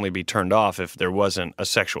I would only be turned off if there wasn't a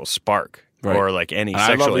sexual spark or like any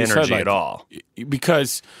sexual energy at all.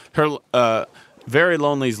 Because her Very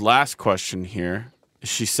Lonely's last question here,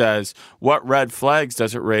 she says, "What red flags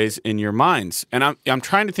does it raise in your minds?" And I'm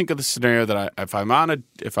trying to think of the scenario that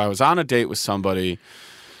if I was on a date with somebody,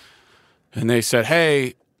 and they said,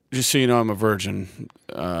 "Hey, just so you know, I'm a virgin.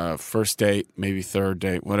 First date, maybe third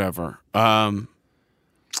date, whatever."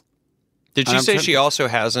 Did she say she also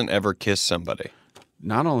hasn't ever kissed somebody?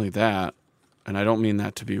 Not only that, and I don't mean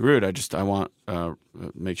that to be rude. I want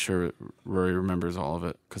make sure Rory remembers all of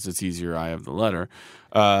it because it's easier. I have the letter.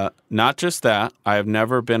 Not just that. I have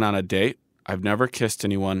never been on a date. I've never kissed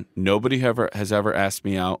anyone. Nobody has ever asked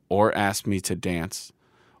me out or asked me to dance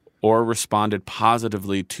or responded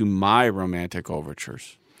positively to my romantic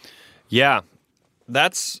overtures. Yeah,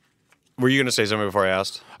 were you going to say something before I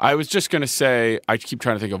asked? I was just going to say, I keep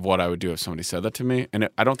trying to think of what I would do if somebody said that to me. And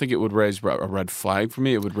I don't think it would raise a red flag for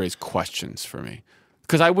me. It would raise questions for me.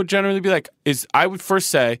 Because I would generally be like, I would first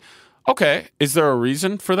say, okay, is there a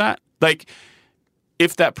reason for that? Like,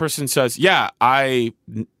 if that person says, yeah, I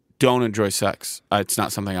don't enjoy sex, it's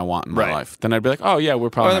not something I want in my life, then I'd be like, oh, yeah,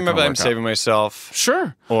 we're probably not going to work out. I'm saving myself.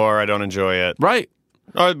 Sure. Or I don't enjoy it. Right.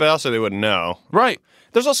 But also they wouldn't know. Right.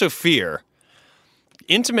 There's also fear.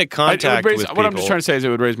 Intimate contact with people. What I'm just trying to say is it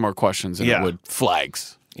would raise more questions than it would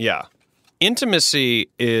flags. Yeah. Intimacy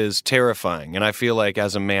is terrifying, and I feel like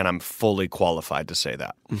as a man, I'm fully qualified to say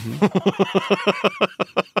that. Mm-hmm.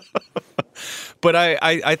 But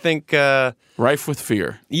I think... rife with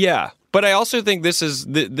fear. Yeah. But I also think this is...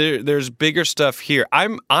 there's bigger stuff here.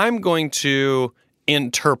 I'm going to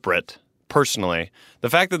interpret, personally, the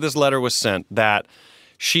fact that this letter was sent, that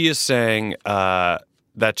she is saying...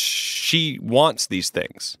 that she wants these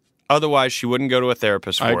things. Otherwise, she wouldn't go to a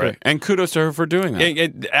therapist for I agree. it. And kudos to her for doing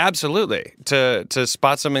that. Absolutely. To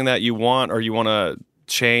spot something that you want or you want to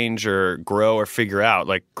change or grow or figure out,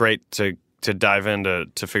 like, great to dive in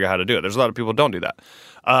to figure out how to do it. There's a lot of people who don't do that.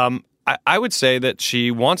 I would say that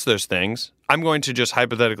she wants those things. I'm going to just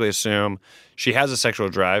hypothetically assume she has a sexual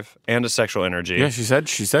drive and a sexual energy. Yeah, she said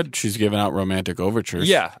she's giving out romantic overtures.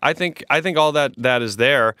 Yeah, I think all that is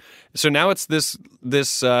there. So now it's this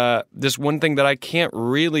one thing that I can't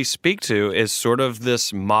really speak to is sort of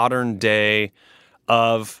this modern day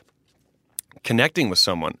of connecting with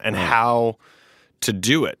someone and how to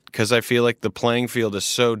do it, because I feel like the playing field is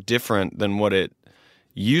so different than what it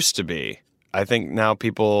used to be. I think now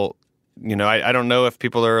people, I don't know if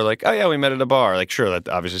people are like, oh yeah, we met at a bar. Like, sure, that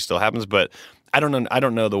obviously still happens, but I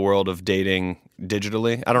don't know the world of dating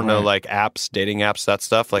digitally. I don't know like dating apps, that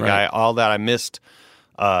stuff. Like I missed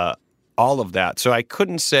all of that. So I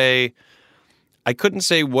couldn't say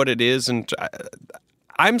what it is, and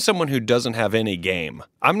I'm someone who doesn't have any game.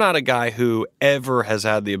 I'm not a guy who ever has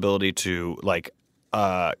had the ability to like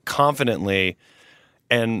confidently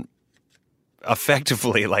and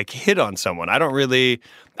effectively like hit on someone. I've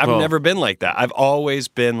never been like that. I've always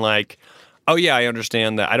been like, oh yeah, I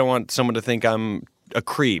understand that. I don't want someone to think I'm a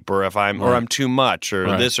creep or if I'm too much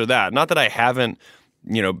or this or that. Not that I haven't,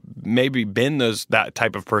 maybe been that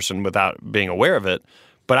type of person without being aware of it,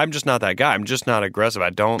 but I'm just not that guy. I'm just not aggressive.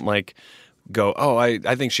 I don't like go, oh, I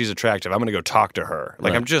think she's attractive. I'm going to go talk to her.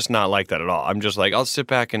 Like, I'm just not like that at all. I'm just like, I'll sit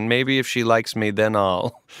back and maybe if she likes me, then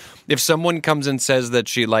if someone comes and says that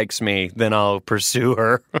she likes me, then I'll pursue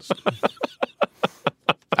her.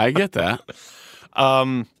 I get that.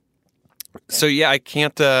 So yeah, I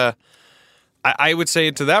can't, I would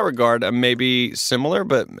say to that regard, maybe similar,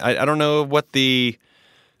 but I don't know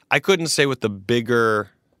I couldn't say what the bigger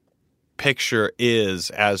picture is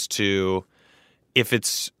as to if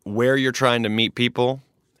it's where you're trying to meet people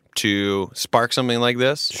to spark something like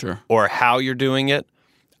this, sure, or how you're doing it.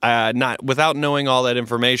 Not without knowing all that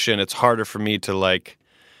information, it's harder for me to like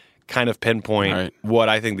kind of pinpoint what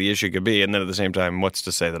I think the issue could be, and then at the same time, what's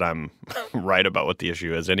to say that I'm right about what the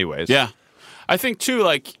issue is, anyways? Yeah, I think too,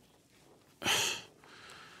 like,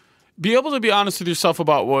 be able to be honest with yourself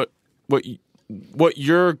about what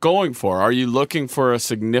you're going for. Are you looking for a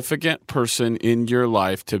significant person in your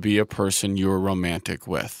life to be a person you're romantic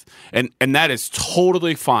with? And that is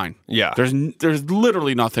totally fine. Yeah. There's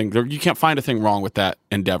literally nothing. You can't find a thing wrong with that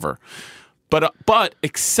endeavor. But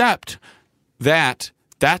except that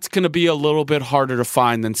that's going to be a little bit harder to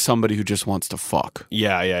find than somebody who just wants to fuck.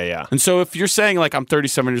 Yeah. And so if you're saying, like, I'm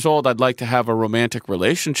 37 years old, I'd like to have a romantic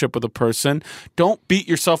relationship with a person, don't beat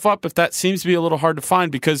yourself up if that seems to be a little hard to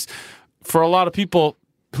find, because for a lot of people,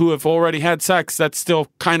 who have already had sex, that's still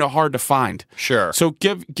kind of hard to find. Sure. So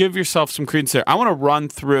give yourself some credence there. I want to run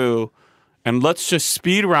through, and let's just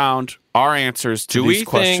speed around our answers to these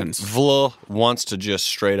questions. Do we think Vla wants to just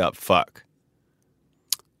straight up fuck?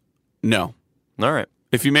 No. All right.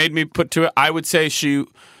 If you made me put to it, I would say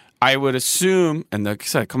I would assume, and like I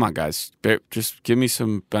said, come on, guys, just give me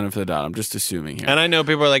some benefit of the doubt. I'm just assuming here. And I know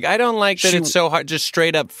people are like, I don't like that it's so hard, just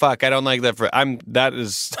straight up fuck. I don't like that that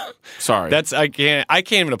is... Sorry. I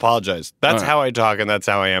can't even apologize. That's how I talk, and that's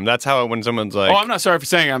how I am. That's how when someone's like... Oh, I'm not sorry for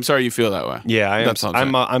saying it. I'm sorry you feel that way. Yeah,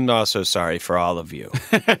 I'm also sorry for all of you.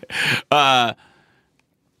 I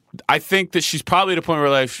think that she's probably at a point in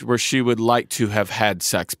her life where she would like to have had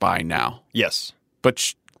sex by now. Yes.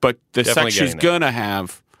 But the Definitely sex she's going to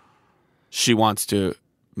have... she wants to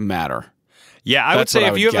matter. Yeah, I would say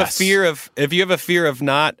if you have a fear of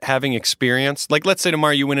not having experience, like let's say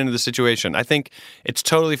tomorrow you went into the situation, I think it's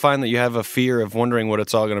totally fine that you have a fear of wondering what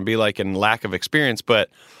it's all going to be like and lack of experience. But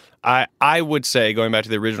I would say, going back to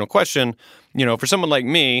the original question, for someone like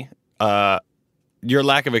me, your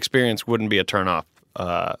lack of experience wouldn't be a turnoff.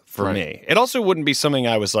 For me. It also wouldn't be something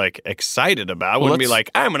I was like excited about. I wouldn't be like,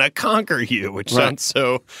 I'm going to conquer you, which sounds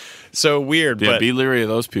so weird. Yeah, but be leery of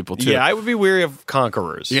those people too. Yeah, I would be weary of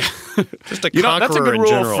conconquerors. Yeah. Just a conqueror that's a good in rule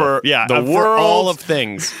general. for the world. For all of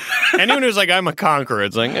things. Anyone who's like, I'm a conqueror,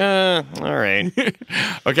 it's like, all right.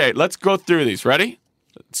 Okay, let's go through these. Ready?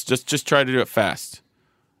 Let's just try to do it fast.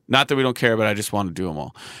 Not that we don't care, but I just want to do them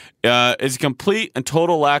all. Is a complete and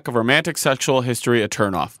total lack of romantic sexual history a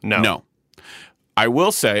turnoff? No. I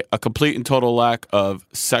will say a complete and total lack of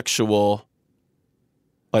sexual,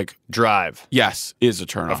 drive. Yes, is a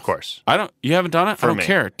turnoff. Of course. You haven't done it? I don't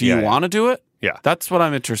care. Do you want to do it? Yeah. That's what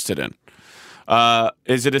I'm interested in.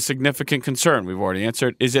 Is it a significant concern? We've already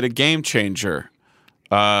answered. Is it a game changer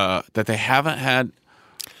that they haven't had?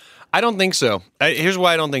 I don't think so. Here's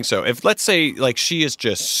why I don't think so. If, let's say, she is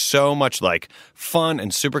just so much, fun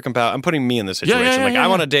and super compatible. I'm putting me in this situation. I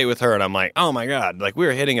want to date with her, and I'm like, oh, my God. We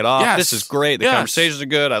were hitting it off. Yes. This is great. The conversations are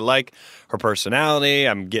good. I like her personality.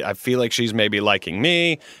 I feel like she's maybe liking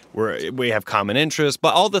me. We have common interests.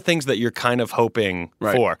 But all the things that you're kind of hoping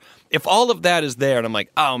for. If all of that is there, and I'm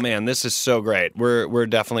like, oh, man, this is so great. We're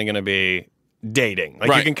definitely going to be dating.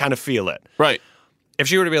 You can kind of feel it. Right. If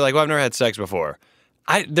she were to be like, well, I've never had sex before.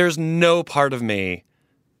 There's no part of me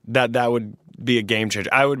that would be a game changer.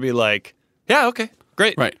 I would be like, yeah, okay,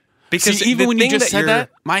 great. Right. Because even when you just said that,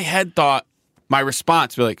 my head thought, my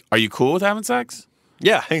response would be like, are you cool with having sex?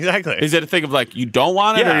 Yeah, exactly. Is it a thing of you don't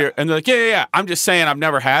want it? Yeah. And they're like, yeah. I'm just saying I've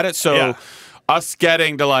never had it. So us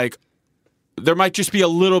getting to there might just be a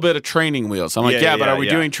little bit of training wheels. I'm like, but are we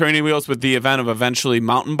doing training wheels with the event of eventually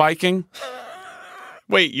mountain biking?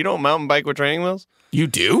 Wait, you don't mountain bike with training wheels? You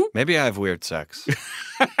do? Maybe I have weird sex.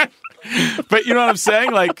 But you know what I'm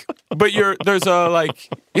saying? There's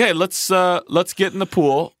let's get in the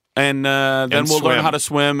pool and then we'll learn how to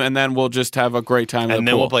swim and then we'll just have a great time in the pool. And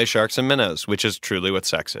then we'll play sharks and minnows, which is truly what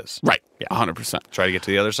sex is. Right. Yeah. 100%. Try to get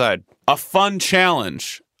to the other side. A fun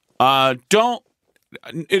challenge.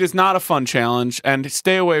 It is not a fun challenge, and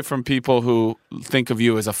stay away from people who think of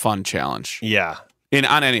you as a fun challenge. Yeah.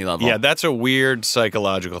 On any level. Yeah, that's a weird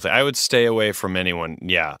psychological thing. I would stay away from anyone.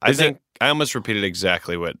 Yeah. I almost repeated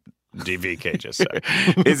exactly what DVK just said.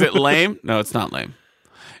 Is it lame? No, it's not lame.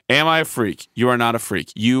 Am I a freak? You are not a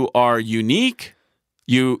freak. You are unique.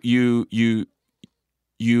 You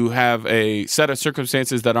have a set of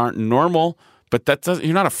circumstances that aren't normal, but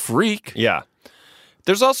you're not a freak. Yeah.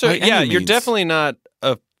 There's also, you're definitely not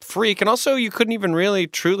a freak. And also, you couldn't even really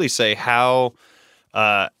truly say how,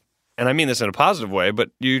 and I mean this in a positive way, but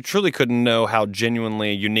you truly couldn't know how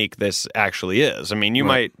genuinely unique this actually is. I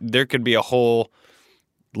mean, there could be a whole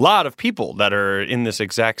lot of people that are in this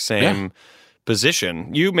exact same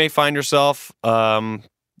position. You may find yourself,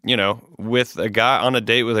 with a guy on a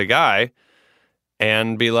date with a guy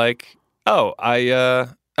and be like,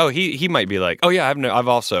 he might be like, oh yeah, I've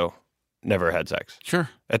also never had sex. Sure.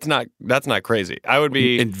 That's not crazy. I would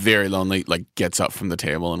be and very lonely, gets up from the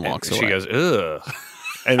table and walks away. She goes, ugh.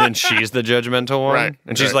 And then she's the judgmental one. Right.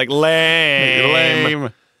 And she's like,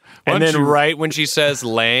 lame. And then right when she says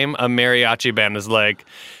lame, a mariachi band is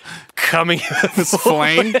coming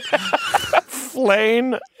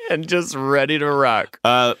flame and just ready to rock.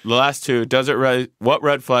 The last two, what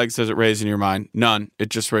red flags does it raise in your mind? None. It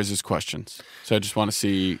just raises questions. So I just want to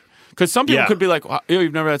see... Because some people could be like,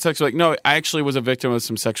 you've never had sex. Like, no, I actually was a victim of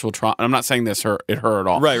some sexual trauma. I'm not saying it hurt at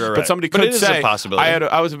all. Right. But somebody could say, a possibility.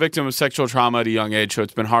 I was a victim of sexual trauma at a young age, so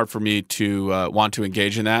it's been hard for me to want to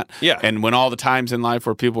engage in that. Yeah. And when all the times in life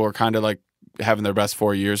where people were kind of having their best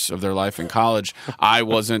 4 years of their life in college. I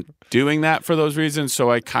wasn't doing that for those reasons,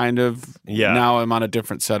 so I kind of now I'm on a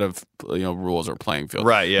different set of rules or playing field.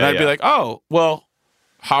 Right, yeah. And I'd be like, oh, well,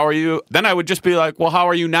 how are you? Then I would just be like, well, how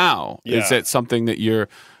are you now? Yeah. Is it something that you're,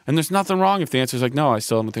 and there's nothing wrong if the answer is like, no, I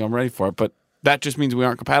still don't think I'm ready for it, but that just means we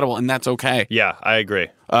aren't compatible, and that's okay. Yeah, I agree.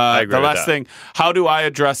 I agree the with last that. thing, how do I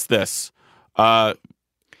address this?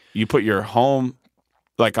 You put your home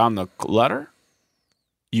like on the letter.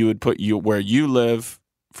 You would put where you live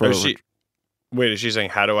for. Wait, is she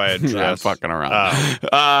saying how do I address? I'm fucking around.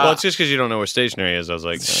 Well, it's just because you don't know where stationery is. I was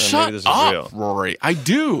like, shut maybe this is up, real. Rory. I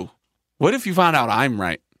do. What if you find out I'm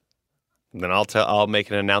right? Then I'll make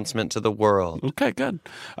an announcement to the world. Okay, good.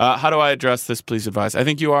 How do I address this? Please advise. I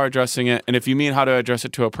think you are addressing it. And if you mean how to address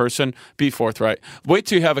it to a person, be forthright. Wait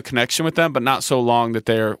till you have a connection with them, but not so long that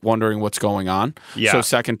they're wondering what's going on. Yeah. So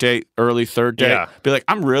second date, early third date, Yeah. be like,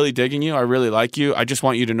 I'm really digging you. I really like you. I just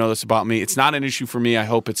want you to know this about me. It's not an issue for me. I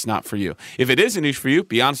hope it's not for you. If it is an issue for you,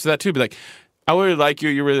 be honest with that too. Be like, I really like you.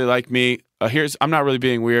 You really like me. I'm not really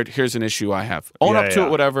being weird. Here's an issue I have. Own up to it,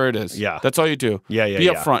 whatever it is. Yeah. That's all you do. Yeah. Be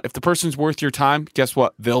upfront. If the person's worth your time, guess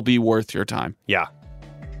what? They'll be worth your time. Yeah.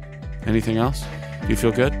 Anything else? Do you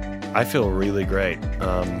feel good? I feel really great.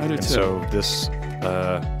 I do too. So this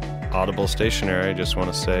Audible Stationery, I just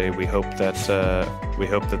want to say we hope that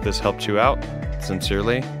this helped you out.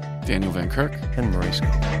 Sincerely, Daniel Van Kirk and Maurice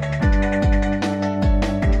Gold.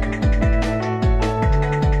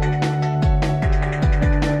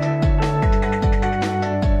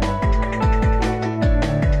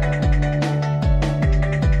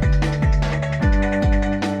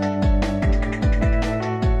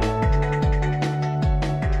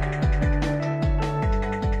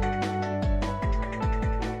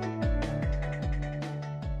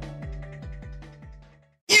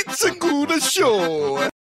 It's a good show.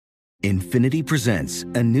 Infiniti presents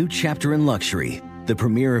a new chapter in luxury, the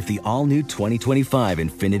premiere of the all-new 2025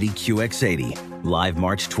 Infiniti QX80, live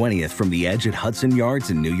March 20th from the Edge at Hudson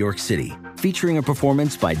Yards in New York City, featuring a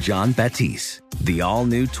performance by John Batiste. The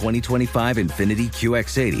all-new 2025 Infiniti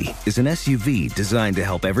QX80 is an SUV designed to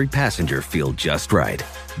help every passenger feel just right.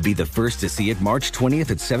 Be the first to see it March 20th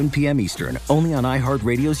at 7 p.m. Eastern, only on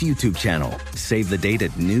iHeartRadio's YouTube channel. Save the date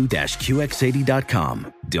at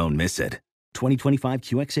new-QX80.com. Don't miss it. 2025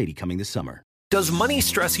 QX80 coming this summer. Does money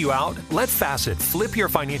stress you out? Let Facet flip your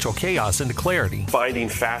financial chaos into clarity. Finding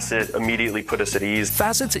Facet immediately put us at ease.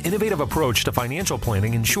 Facet's innovative approach to financial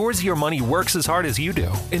planning ensures your money works as hard as you do,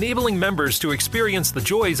 enabling members to experience the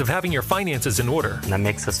joys of having your finances in order. And that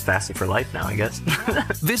makes us Facet for life now, I guess.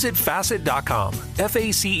 Visit Facet.com,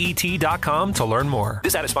 FACET.com to learn more.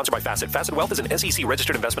 This ad is sponsored by Facet. Facet Wealth is an SEC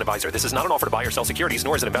registered investment advisor. This is not an offer to buy or sell securities,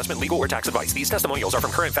 nor is it investment, legal, or tax advice. These testimonials are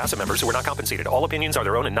from current Facet members who are not compensated. All opinions are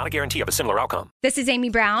their own and not a guarantee of a similar outcome. This is Amy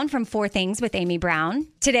Brown from 4 Things with Amy Brown.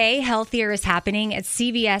 Today, Healthier is happening at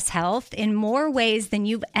CVS Health in more ways than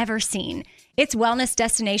you've ever seen. It's wellness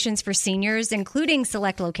destinations for seniors, including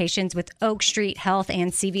select locations with Oak Street Health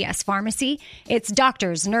and CVS Pharmacy. It's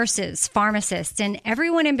doctors, nurses, pharmacists, and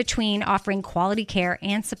everyone in between offering quality care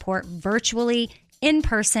and support virtually, in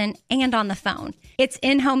person, and on the phone. It's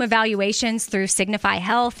in-home evaluations through Signify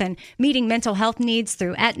Health and meeting mental health needs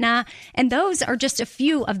through Aetna. And those are just a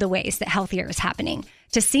few of the ways that Healthier is happening.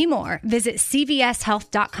 To see more, visit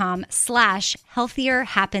cvshealth.com/healthier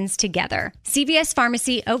happens together. CVS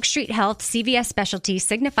Pharmacy, Oak Street Health, CVS Specialty,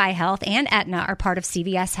 Signify Health, and Aetna are part of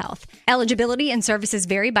CVS Health. Eligibility and services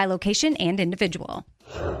vary by location and individual.